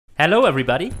Hello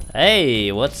everybody!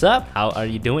 Hey, what's up? How are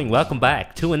you doing? Welcome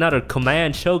back to another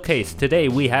command showcase. Today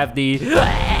we have the... Oh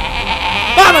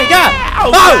my god!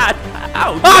 Oh god!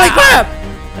 Oh Holy god! crap!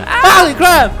 Holy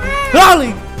crap!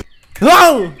 Holy...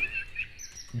 Oh!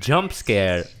 Jump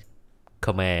scare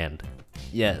command.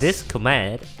 Yes. This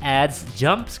command adds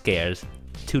jump scares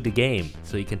to the game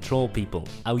so you control people.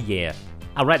 Oh yeah.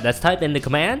 Alright, let's type in the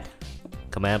command.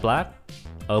 Command block.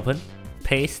 Open.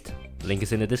 Paste. Link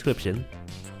is in the description.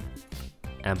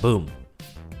 And boom.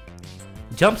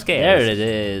 Jump scares. There it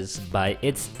is. By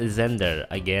its Zender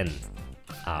again.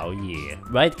 Oh yeah.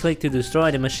 Right click to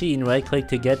destroy the machine, right click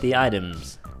to get the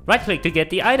items. Right click to get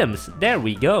the items. There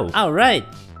we go. Alright.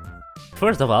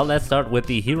 First of all, let's start with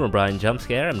the Herobrine jump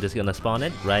scare. I'm just gonna spawn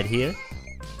it right here.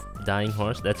 Dying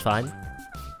horse, that's fine.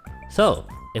 So,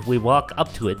 if we walk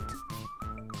up to it,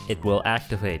 it will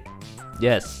activate.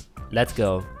 Yes. Let's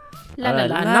go. La la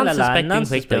la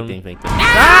Non-suspecting victim.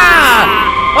 Ah!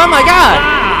 Oh my god!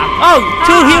 Oh,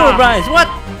 two Herobrines. What?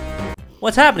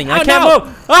 What's happening? I can't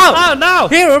move. Oh no!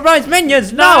 Herobrine's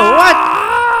minions. No. What?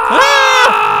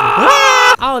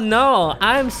 Ah! Oh no!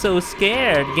 I'm so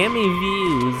scared. Give me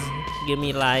views. Give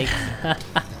me likes.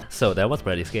 So that was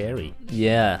pretty scary.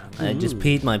 Yeah, I just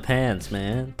peed my pants,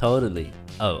 man. Totally.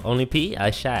 Oh, only pee?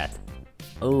 I shat.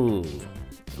 Ooh.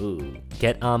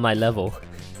 Get on my level.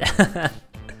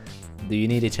 Do you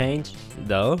need a change?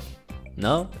 No?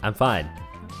 No? I'm fine.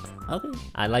 Okay.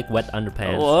 I like wet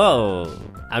underpants. Whoa.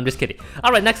 I'm just kidding.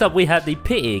 Alright, next up we have the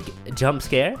pig jump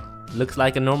scare. Looks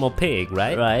like a normal pig,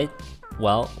 right? Right.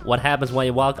 Well, what happens when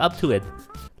you walk up to it?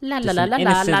 La la la la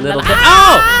la la la.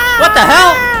 Oh! What the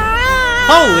hell?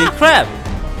 Holy crap!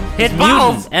 His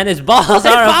Mutants and his balls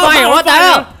are on fire. What the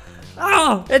hell?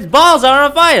 Oh! His balls are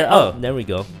on fire. Oh, there we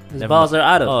go. His balls are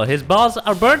out of. Oh, his balls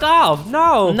are burnt off.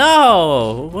 No!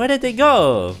 No! Where did they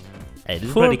go? Hey, this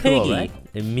is Poor pretty cool, piggy. right?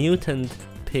 A mutant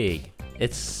pig.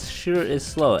 It sure is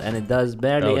slow, and it does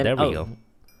barely. Oh, there we go.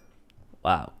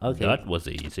 Wow. Okay. That was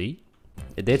easy.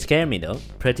 It did scare me though.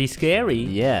 Pretty scary.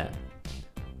 Yeah.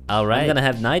 Alright. I'm gonna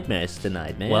have nightmares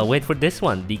tonight, man. Well, wait for this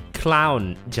one. The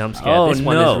clown jump scare. Oh, this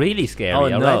one no. is really scary. Oh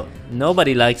no. Right?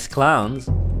 Nobody likes clowns.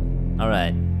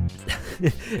 Alright.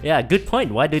 Yeah, good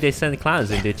point. Why do they send clowns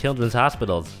into children's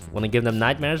hospitals? Want to give them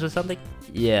nightmares or something?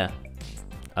 Yeah.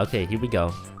 Okay, here we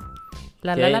go.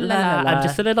 La Okay, la la la la, la. la. I'm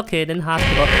just a little kid in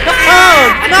hospital.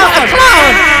 Oh no! A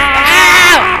clown!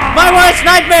 Ah! My worst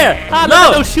nightmare! Ah, no! look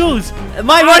at those shoes!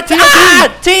 My worst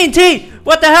TNT!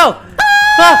 What the hell?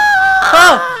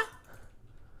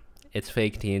 It's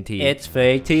fake TNT. It's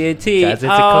fake TNT. 'Cause it's a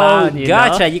clown, you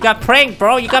gotcha! know? You got pranked,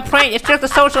 bro. You got pranked. It's just a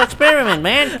social experiment,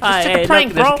 man. It's just Hey, a prank,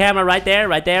 look, there's bro. a camera right there,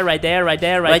 right there, right there, right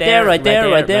there, Right there. You've been Right there.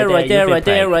 Right there.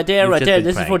 pranked. Right there. You've just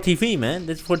This been is for pranked. TV, man.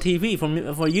 This is for TV, for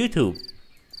YouTube.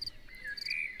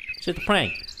 It's just a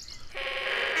prank.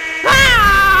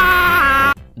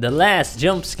 The last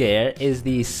jump scare is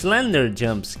the Slender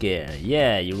jump scare.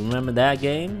 Yeah, you remember that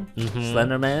game?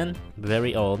 Slender Man?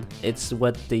 Very old. It's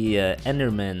what the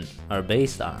Endermen are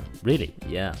based on. Really?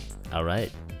 Yeah.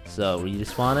 Alright. So we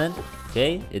respawn it.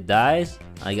 Okay, it dies.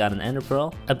 I got an Ender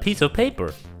Pearl. A piece of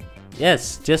paper.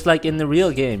 Yes, just like in the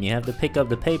real game, you have to pick up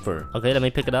the paper. Okay, let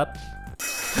me pick it up.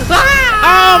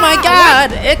 Oh my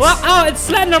god! It's Oh, it's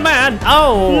Slender Man!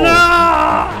 oh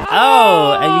No!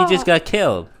 oh, and you just got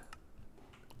killed.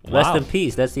 Rest Wow. in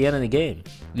peace. That's the end of the game.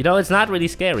 You know, it's not really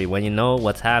scary when you know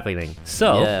what's happening.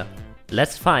 So, Yeah.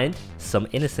 let's find some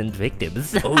innocent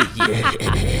victims. Oh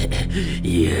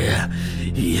yeah,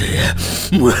 yeah.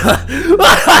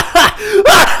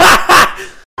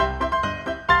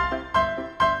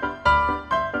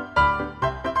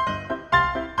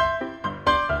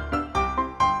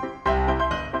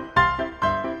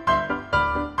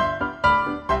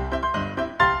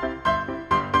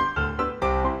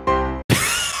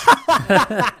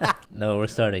 No, we're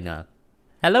starting now.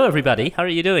 Hello everybody, how are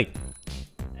you doing?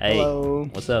 Hey, Hello.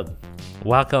 what's up?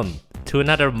 Welcome to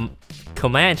another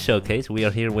command showcase. We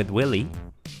are here with Willy.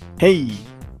 Hey.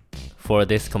 For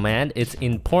this command, it's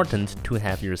important to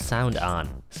have your sound on.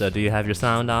 So do you have your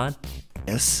sound on?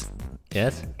 Yes.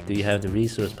 Yes? Do you have the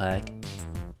resource pack?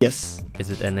 Yes.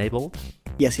 Is it enabled?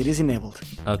 Yes, it is enabled.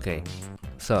 Okay.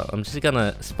 So I'm just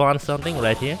gonna spawn something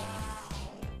right here.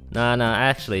 No,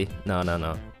 actually, no.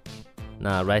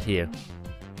 Nah, right here.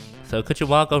 So could you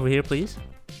walk over here, please?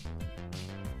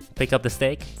 Pick up the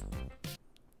steak.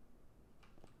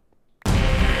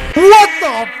 What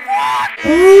the fuck?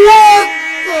 What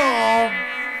the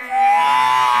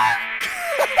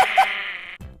fuck?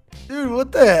 Dude,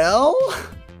 what the hell?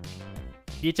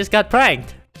 You just got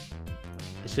pranked.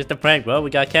 It's just a prank, bro. We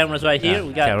got cameras right here. Yeah,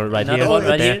 We got camera right another here, one right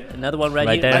right there. here. Another one right,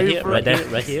 Right here. there. Right here. Right Right there.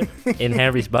 Right here. In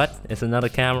Harry's butt is another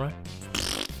camera.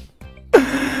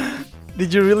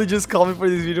 Did you really just call me for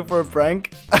this video for a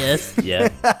prank? Yes. Yeah.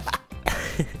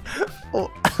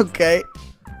 Oh, okay.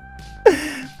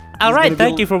 Alright, gonna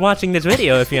thank go- you for watching this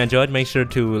video. If you enjoyed, make sure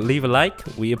to leave a like.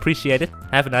 We appreciate it.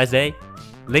 Have a nice day.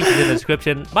 Link is in the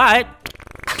description. Bye!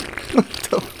 What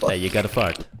the fuck? Hey, you got a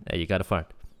fart. Hey, you got a fart.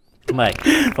 Mike.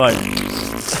 Fart.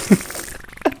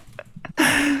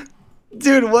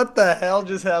 Dude, what the hell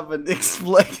just happened?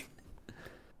 Explain.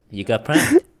 You got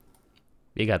pranked.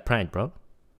 You got pranked, bro.